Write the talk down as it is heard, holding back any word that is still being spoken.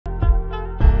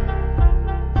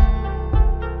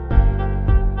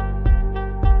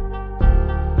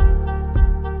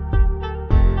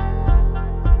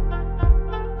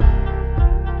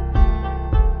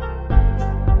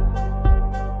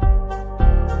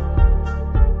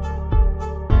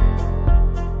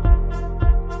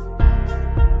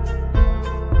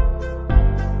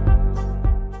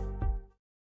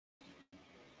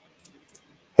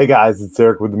Hey guys, it's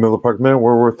Eric with the Miller Park Minute,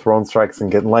 where we're throwing strikes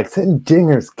and getting likes, hitting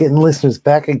dingers, getting listeners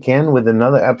back again with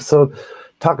another episode,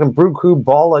 talking Brew Crew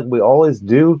ball like we always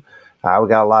do. We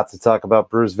got lots to talk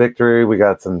about Brewers victory. We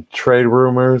got some trade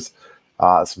rumors.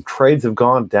 Some trades have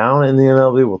gone down in the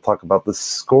MLB. We'll talk about the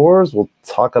scores. We'll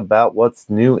talk about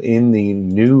what's new in the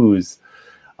news.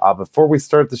 Before we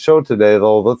start the show today,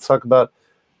 though, let's talk about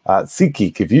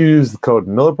SeatGeek. If you use the code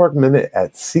MillerParkMinute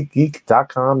at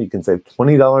SeatGeek.com, you can save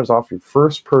 $20 off your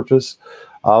first purchase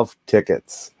of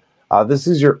tickets. This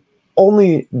is your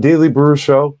only daily Brewers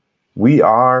show. We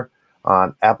are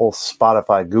on Apple,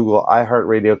 Spotify, Google,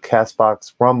 iHeartRadio,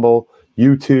 CastBox, Rumble,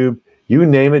 YouTube, you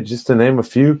name it, just to name a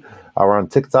few. We're on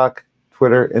TikTok,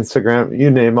 Twitter, Instagram, you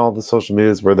name all the social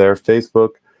medias. We're there.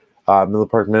 Facebook, Miller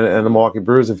Park Minute, and the Milwaukee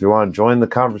Brewers. If you want to join the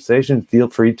conversation, feel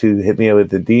free to hit me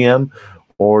with the DM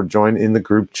or join in the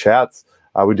group chats.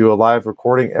 We do a live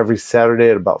recording every Saturday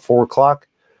at about 4 o'clock.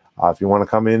 If you want to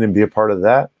come in and be a part of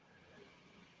that,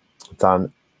 it's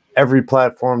on every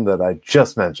platform that I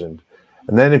just mentioned.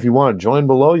 And then if you want to join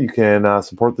below, you can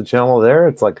support the channel there.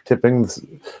 It's like tipping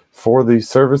for the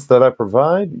service that I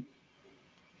provide.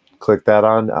 Click that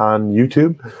on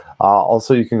YouTube.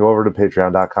 Also, you can go over to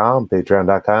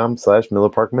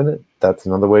patreon.com/MillerParkMinute. That's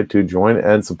another way to join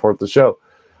and support the show.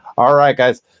 All right,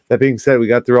 guys. That being said, we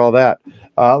got through all that.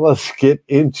 Let's get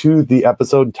into the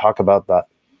episode and talk about the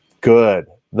good,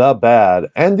 the bad,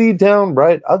 and the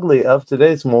downright ugly of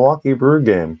today's Milwaukee Brewer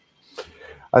game.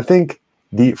 I think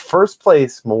the first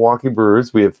place Milwaukee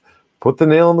Brewers, we have put the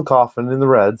nail in the coffin in the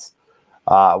Reds.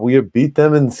 We have beat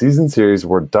them in the season series.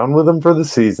 We're done with them for the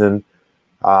season.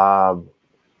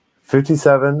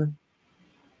 57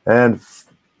 and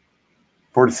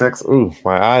 46. Ooh,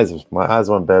 my eyes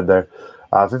went bad there.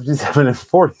 57 and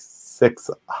 46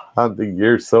 on the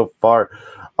year so far.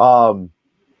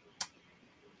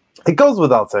 It goes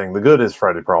without saying, the good is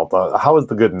Freddy Peralta. How is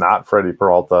the good not Freddy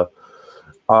Peralta?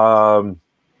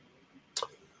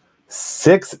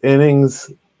 6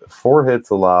 innings, 4 hits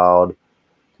allowed,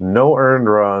 no earned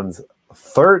runs,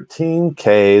 13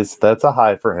 Ks. That's a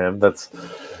high for him. That's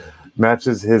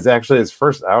matches his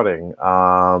first outing.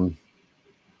 No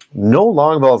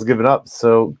long balls given up,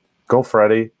 so go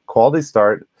Freddy. Quality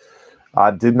start.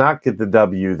 Did not get the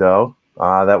W, though.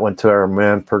 That went to our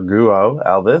man Perguo,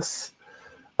 Elvis.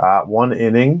 1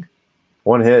 inning,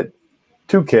 1 hit,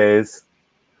 2 Ks,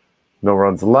 no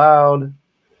runs allowed.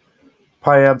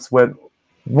 Piamps went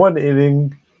 1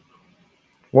 inning,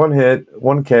 1 hit,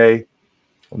 1 K,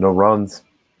 no runs.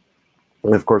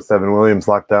 And of course, Devin Williams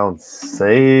locked down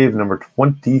save number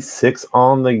 26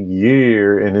 on the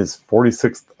year in his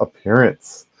 46th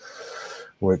appearance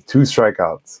with 2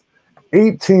 strikeouts.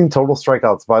 18 total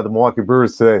strikeouts by the Milwaukee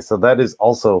Brewers today, so that is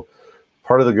also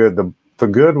part of the good. The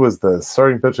good was the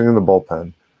starting pitching in the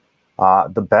bullpen.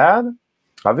 The bad,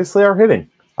 obviously, our hitting.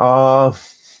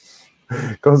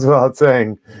 Goes without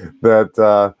saying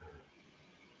that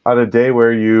on a day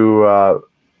where you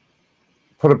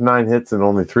put up 9 hits and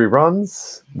only 3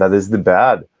 runs, that is the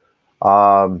bad.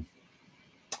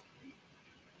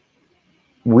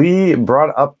 We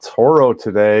brought up Toro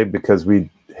today because we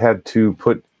had to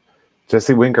put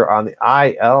Jesse Winker on the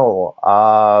IL.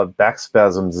 Back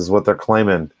spasms is what they're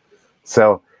claiming.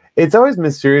 So it's always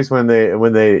mysterious when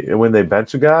they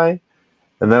bench a guy,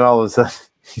 and then all of a sudden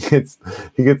he gets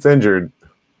injured.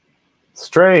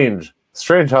 Strange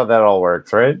how that all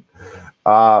works, right?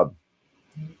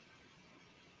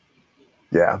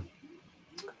 Yeah.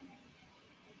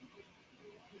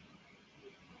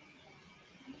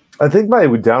 I think my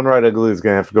downright ugly is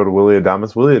going to have to go to Willy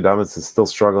Adames. Willy Adames is still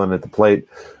struggling at the plate.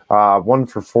 1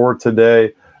 for 4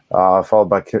 today, followed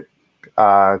by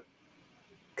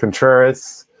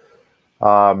Contreras.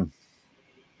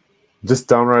 Just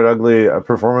downright ugly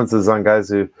performances on guys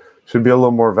who should be a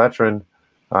little more veteran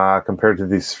compared to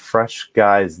these fresh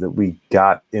guys that we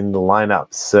got in the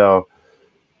lineup. So,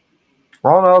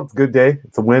 all in all, it's a good day.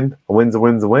 It's a win. A win's a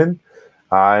win's a win.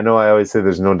 I know I always say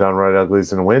there's no downright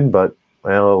uglies in a win, but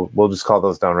well, we'll just call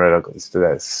those downright uglies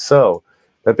today. So,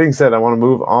 that being said, I want to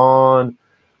move on,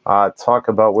 talk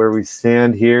about where we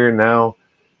stand here now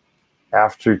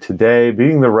after today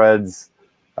beating the Reds.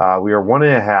 We are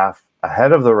 1.5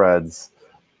 ahead of the Reds.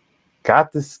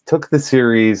 Took the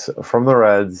series from the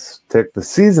Reds, took the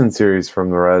season series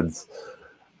from the Reds.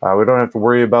 We don't have to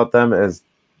worry about them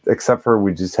except for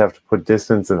we just have to put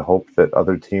distance and hope that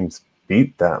other teams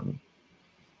beat them.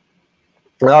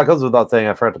 Well, it goes without saying,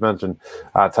 I forgot to mention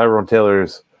Tyrone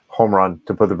Taylor's home run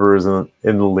to put the Brewers in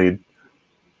the lead.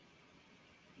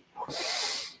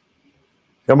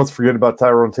 You almost forget about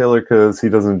Tyrone Taylor because he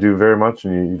doesn't do very much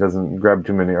and he doesn't grab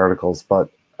too many articles, but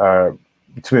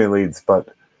too many leads. But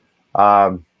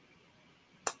Yesterday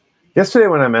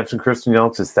when I mentioned Christian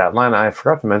Yelich's stat line, I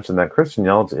forgot to mention that Christian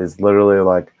Yelich is literally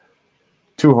like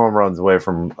 2 home runs away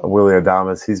from Willy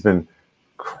Adames. He's been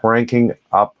cranking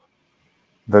up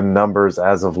the numbers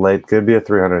as of late. Could be a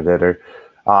 300 hitter.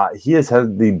 He has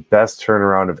had the best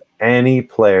turnaround of any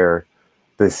player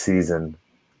this season.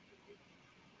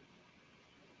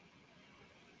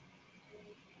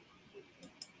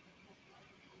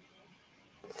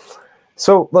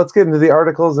 So let's get into the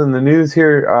articles and the news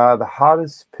here. The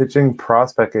hottest pitching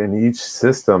prospect in each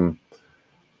system.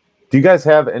 Do you guys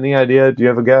have any idea? Do you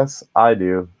have a guess? I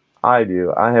do. I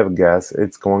have a guess.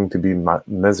 It's going to be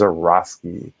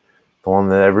Mazeroski, the one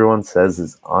that everyone says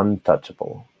is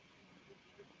untouchable.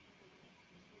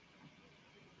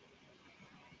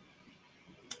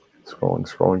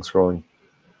 Scrolling.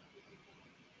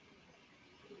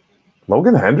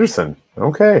 Logan Henderson.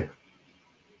 Okay.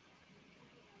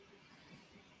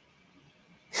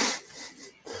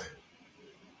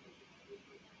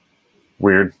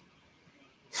 Weird.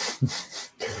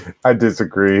 I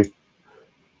disagree.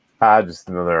 Just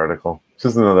another article.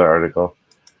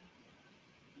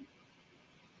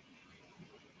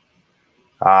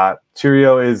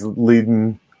 Cheerio is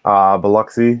leading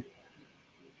Biloxi.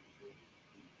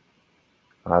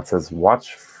 It says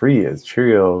watch free as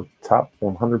Cheerio top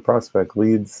 100 prospect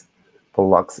leads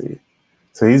Biloxi.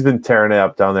 So he's been tearing it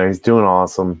up down there. He's doing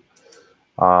awesome.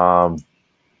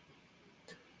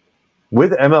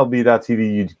 With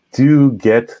MLB.TV, you do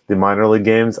get the minor league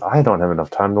games. I don't have enough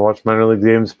time to watch minor league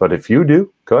games, but if you do,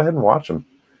 go ahead and watch them.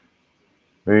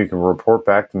 Maybe you can report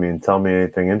back to me and tell me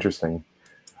anything interesting.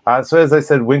 So as I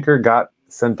said, Winker got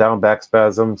sent down back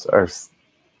spasms, or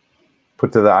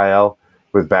put to the IL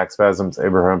with back spasms.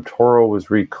 Abraham Toro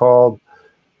was recalled.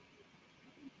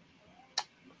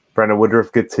 Brandon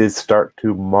Woodruff gets his start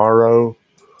tomorrow.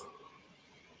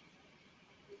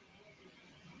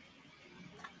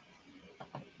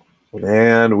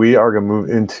 And we are going to move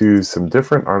into some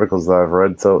different articles that I've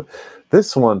read. So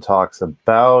this one talks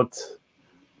about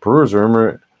Brewers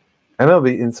rumor.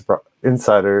 MLB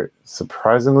Insider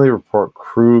surprisingly report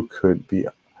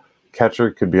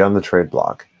catcher could be on the trade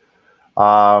block.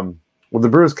 Well, the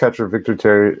Brewers catcher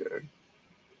Victor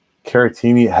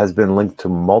Caratini has been linked to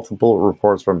multiple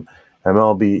reports from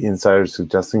MLB insiders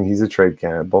suggesting he's a trade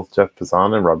candidate. Both Jeff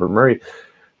Passan and Robert Murray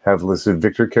have listed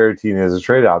Victor Caratini as a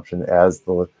trade option, as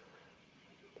the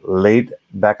late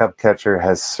backup catcher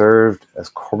has served as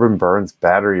Corbin Burns'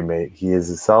 battery mate. He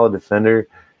is a solid defender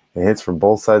and hits from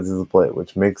both sides of the plate,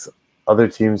 which makes other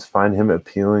teams find him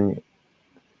appealing.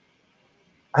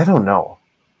 I don't know.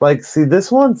 See,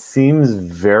 this one seems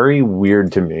very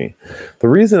weird to me. The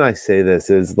reason I say this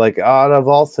is, out of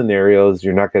all scenarios,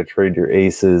 you're not going to trade your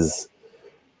aces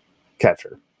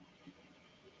catcher.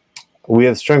 We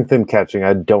have strength in catching.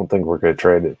 I don't think we're going to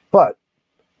trade it, but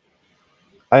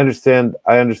I understand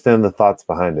the thoughts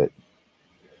behind it.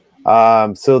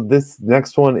 So this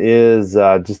next one is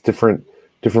just different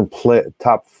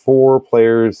top 4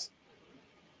 players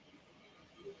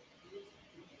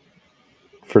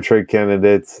for trade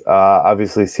candidates.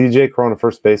 Obviously, CJ Cron, a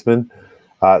first baseman.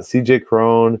 CJ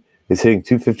Cron is hitting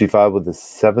 .255 with a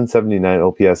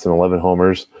 .779 OPS and 11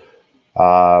 homers.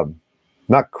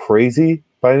 Not crazy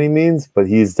by any means, but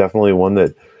he's definitely one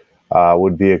that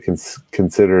would be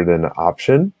considered an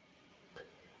option.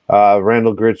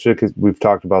 Randall Grichuk, we've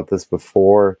talked about this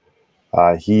before.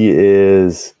 He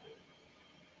is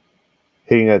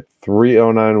hitting at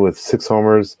 .309 with 6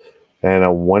 homers and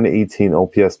a 118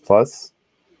 OPS plus.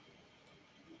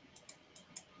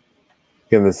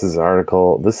 Again, this is an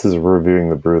article. This is reviewing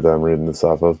the Brew that I'm reading this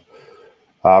off of.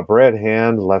 Brad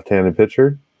Hand, left-handed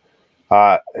pitcher.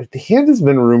 Hand has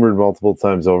been rumored multiple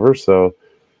times over, so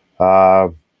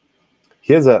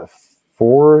he has a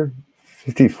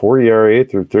 4.54 ERA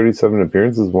through 37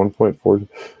 appearances, 1.45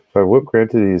 whip.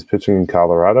 Granted, he is pitching in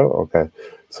Colorado. Okay,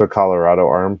 so Colorado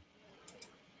arm.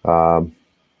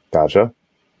 Gotcha.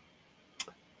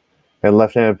 And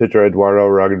left-handed pitcher Eduardo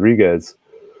Rodriguez.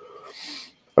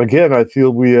 Again, I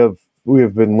feel we have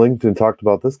been linked and talked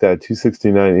about this guy.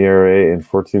 2.69 ERA and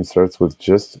 14 starts with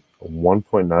just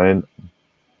 1.9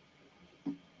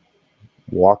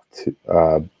 walk to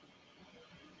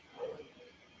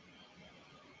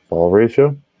ball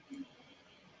ratio.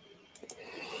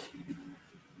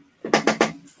 I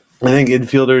think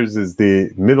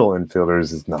middle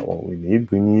infielders is not what we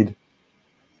need. We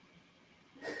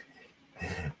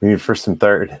need first and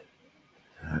third.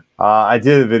 I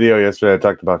did a video yesterday. I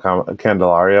talked about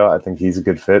Candelario. I think he's a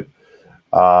good fit.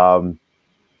 There'll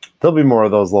be more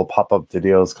of those little pop-up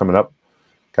videos coming up.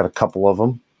 Got a couple of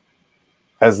them.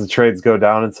 as the trades go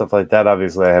down and stuff like that,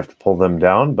 obviously I have to pull them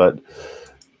down. But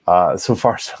so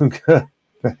far, so good.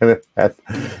 I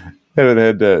haven't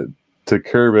had to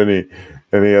curb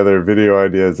any other video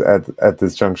ideas at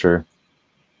this juncture.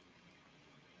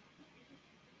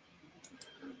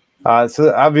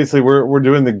 So obviously we're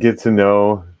doing the get to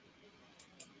know.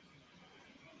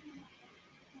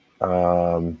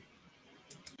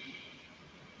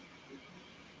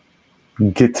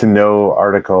 Get to know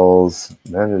articles,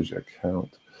 manage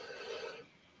account.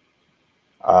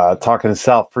 Talking to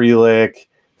Sal Frelick.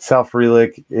 Sal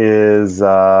Frelick is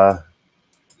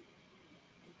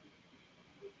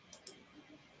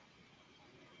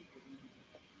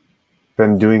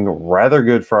been doing rather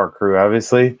good for our crew,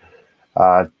 obviously.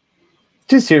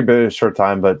 Just here a short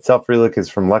time, but Sal Frelick is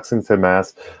from Lexington,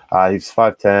 Mass. He's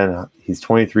 5'10". He's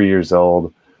 23 years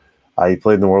old. He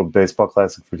played in the World Baseball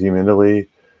Classic for Team Italy.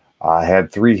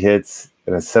 Had 3 hits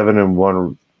and a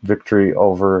 7-1 victory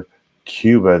over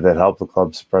Cuba that helped the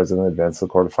club surprisingly advance to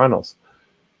the quarterfinals.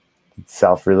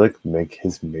 Sal Frelick make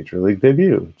his major league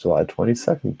debut July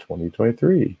 22nd,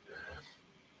 2023.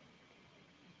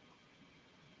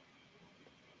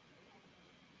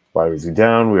 Why was he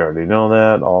down? We already know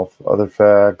that. All other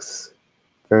facts.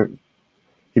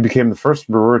 He became the first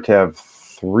Brewer to have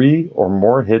 3 or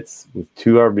more hits with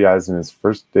 2 RBIs in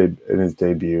his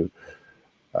debut.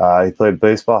 He played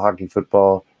baseball, hockey,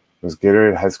 football. Was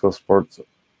Gatorade High School Sports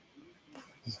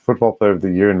Football Player of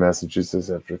the Year in Massachusetts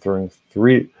after throwing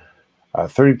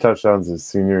 30 touchdowns his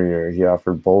senior year. He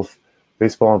offered both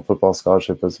baseball and football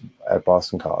scholarships at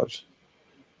Boston College.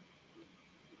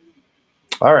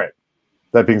 All right.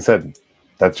 That being said,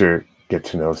 that's your get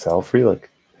to know Sal Frelick.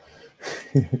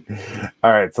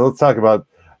 All right, so let's talk about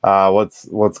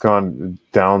what's gone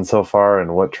down so far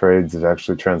and what trades have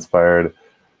actually transpired.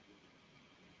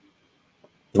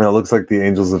 Now, it looks like the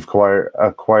Angels have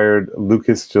acquired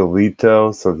Lucas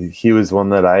Giolito, so he was one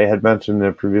that I had mentioned in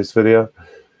a previous video.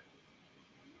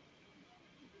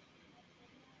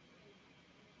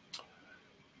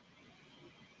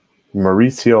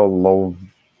 Mauricio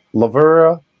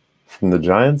Lavera from the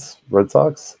Giants, Red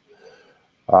Sox.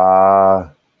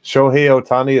 Shohei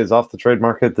Ohtani is off the trade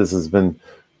market. This has been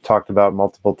talked about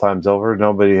multiple times over.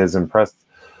 Nobody has impressed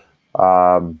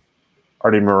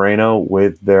Artie Moreno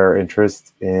with their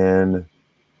interest in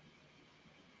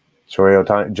Shohei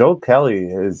Ohtani. Joe Kelly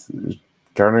is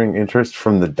garnering interest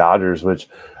from the Dodgers, which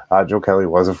Joe Kelly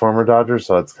was a former Dodger,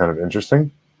 so that's kind of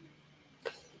interesting.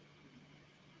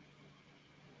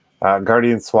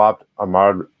 Guardians swapped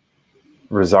Ahmad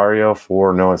Rosario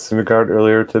for Noah Syndergaard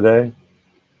earlier today.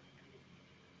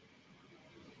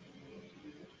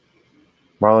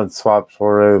 Marlins swapped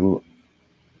for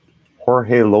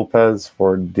Jorge Lopez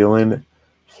for Dylan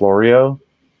Florio.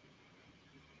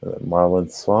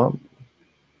 Marlins swap.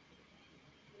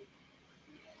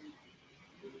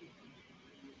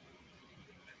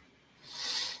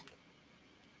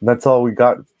 That's all we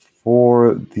got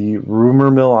for the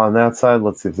rumor mill on that side.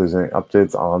 Let's see if there's any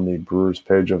updates on the Brewers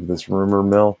page of this rumor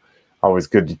mill. Always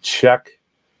good to check.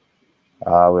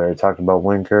 We already talked about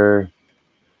Winker.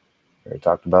 We already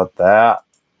talked about that.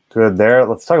 Good there.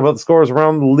 Let's talk about the scores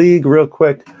around the league real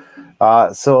quick.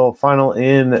 So final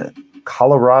in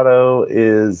Colorado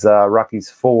is Rockies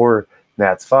 4,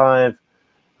 Nats 5.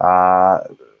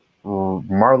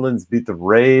 Marlins beat the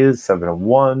Rays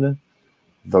 7-1.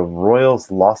 The Royals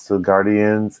lost to the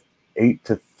Guardians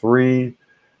 8-3.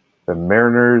 The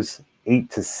Mariners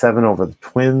 8-7 over the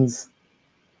Twins.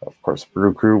 Of course,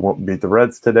 Brew Crew won't beat the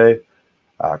Reds today.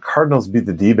 Cardinals beat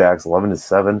the D-backs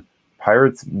 11-7.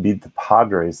 Pirates beat the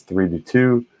Padres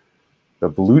 3-2. The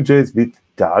Blue Jays beat the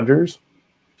Dodgers.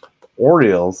 The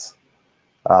Orioles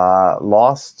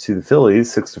lost to the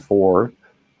Phillies 6-4.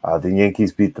 The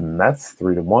Yankees beat the Mets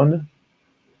 3-1.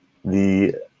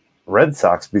 The Red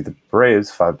Sox beat the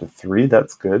Braves 5-3.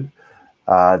 That's good.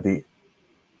 The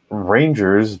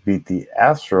Rangers beat the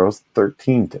Astros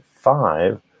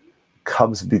 13-5.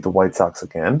 Cubs beat the White Sox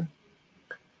again.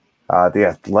 The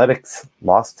Athletics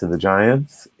lost to the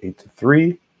Giants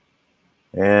 8-3.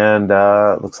 And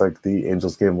it looks like the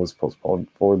Angels game was postponed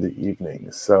for the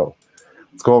evening. So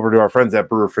let's go over to our friends at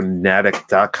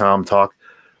brewerfanatic.com.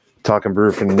 Talking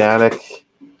Brewer Fanatic.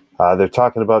 They're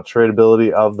talking about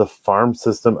tradability of the farm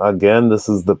system again. This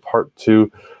is the part 2.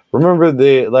 Remember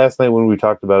last night when we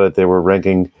talked about it, they were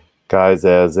ranking guys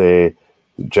as a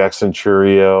Jackson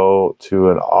Churio to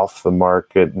an off the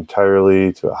market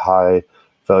entirely to a high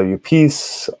value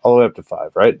piece all the way up to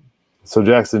 5, right? So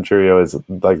Jackson Churio is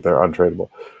like they're untradeable.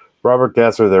 Robert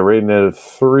Gasser, they're rating at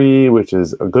 3, which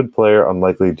is a good player,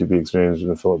 unlikely to be exchanged in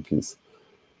a fill piece.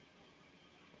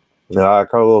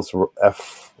 Carlos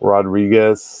F.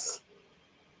 Rodriguez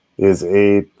is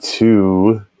a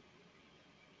 2.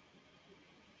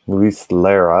 Luis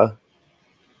Lara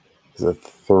is a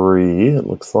 3, it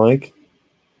looks like.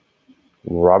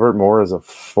 Robert Moore is a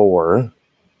 4.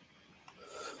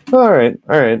 All right.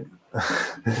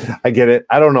 I get it.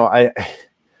 I don't know.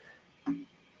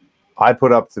 I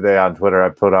put up today on Twitter, I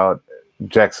put out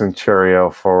Jackson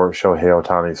Churio for Shohei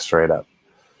Ohtani straight up.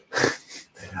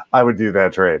 I would do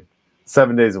that trade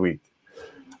 7 days a week.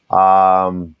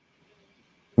 Not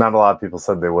a lot of people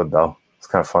said they would, though. It's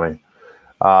kind of funny.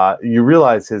 You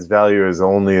realize his value is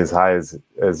only as high as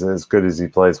good as he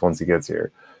plays once he gets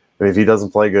here. And if he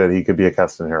doesn't play good, he could be a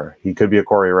Keston Hiura. He could be a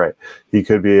Corey Ray. He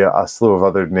could be a slew of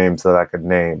other names that I could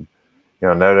name.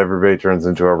 Not everybody turns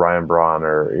into a Ryan Braun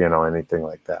or, anything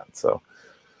like that. So,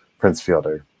 Prince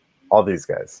Fielder, all these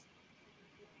guys.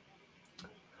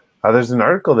 There's an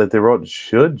article that they wrote,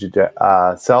 should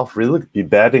Sal Frelick be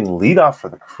batting leadoff for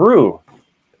the Crew?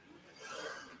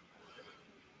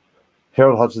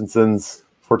 Harold Hutchinson's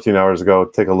 14 hours ago.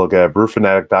 Take a look at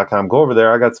brewfanatic.com. Go over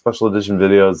there. I got special edition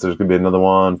videos. There's going to be another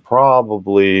one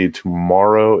probably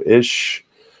tomorrow-ish.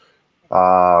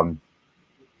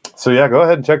 So yeah, go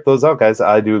ahead and check those out, guys.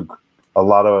 I do a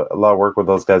lot of work with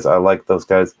those guys. I like those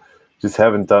guys. Just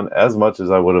haven't done as much as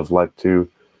I would have liked to.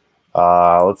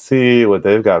 Let's see what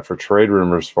they've got for trade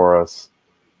rumors for us.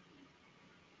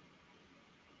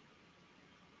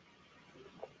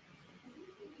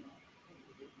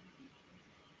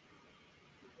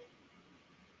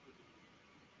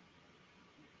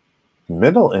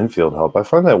 Middle infield help. I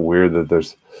find that weird that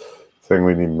there's saying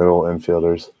we need middle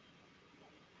infielders.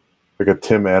 Like a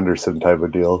Tim Anderson type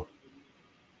of deal.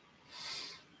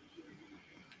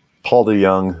 Paul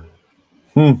DeYoung.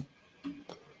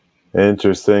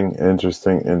 Interesting.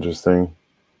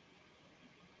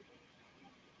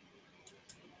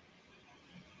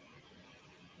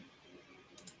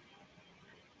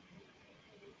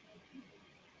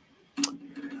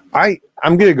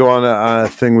 I'm going to go on a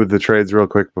thing with the trades real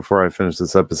quick before I finish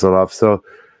this episode off. So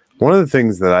one of the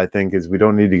things that I think is we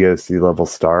don't need to get a C-level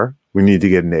star. We need to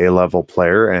get an A-level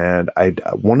player. And I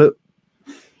want to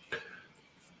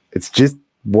 – it's just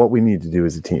what we need to do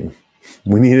as a team.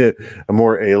 We need a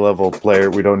more A-level player.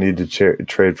 We don't need to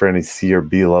trade for any C or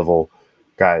B-level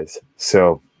guys.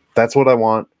 So that's what I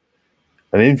want.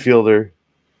 An infielder,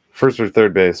 first or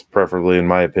third base, preferably, in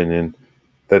my opinion,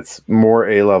 that's more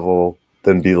A-level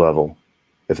than B-level,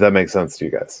 if that makes sense to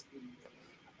you guys.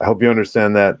 I hope you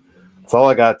understand that. That's all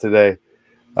I got today.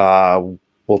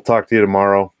 We'll talk to you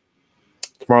tomorrow.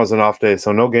 Tomorrow's an off day,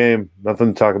 so no game,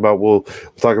 nothing to talk about. We'll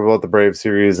talk about the Brave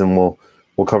series, and we'll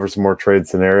cover some more trade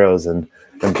scenarios and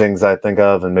things I think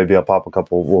of, and maybe I'll pop a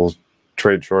couple little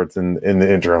trade shorts in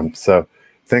the interim. So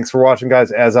thanks for watching,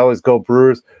 guys. As always, go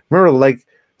Brewers. Remember to like,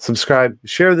 subscribe,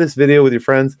 share this video with your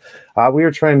friends. We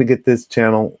are trying to get this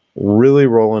channel really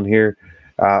rolling here.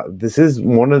 This is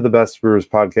one of the best Brewers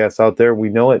podcasts out there. We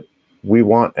know it. We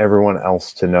want everyone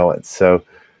else to know it. So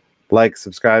like,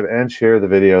 subscribe, and share the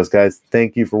videos, guys.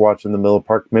 Thank you for watching the Miller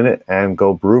Park Minute, and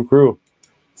go Brew Crew.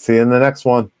 See you in the next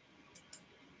one.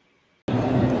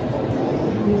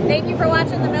 Thank you for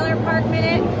watching the Miller Park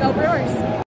Minute. Go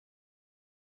Brewers.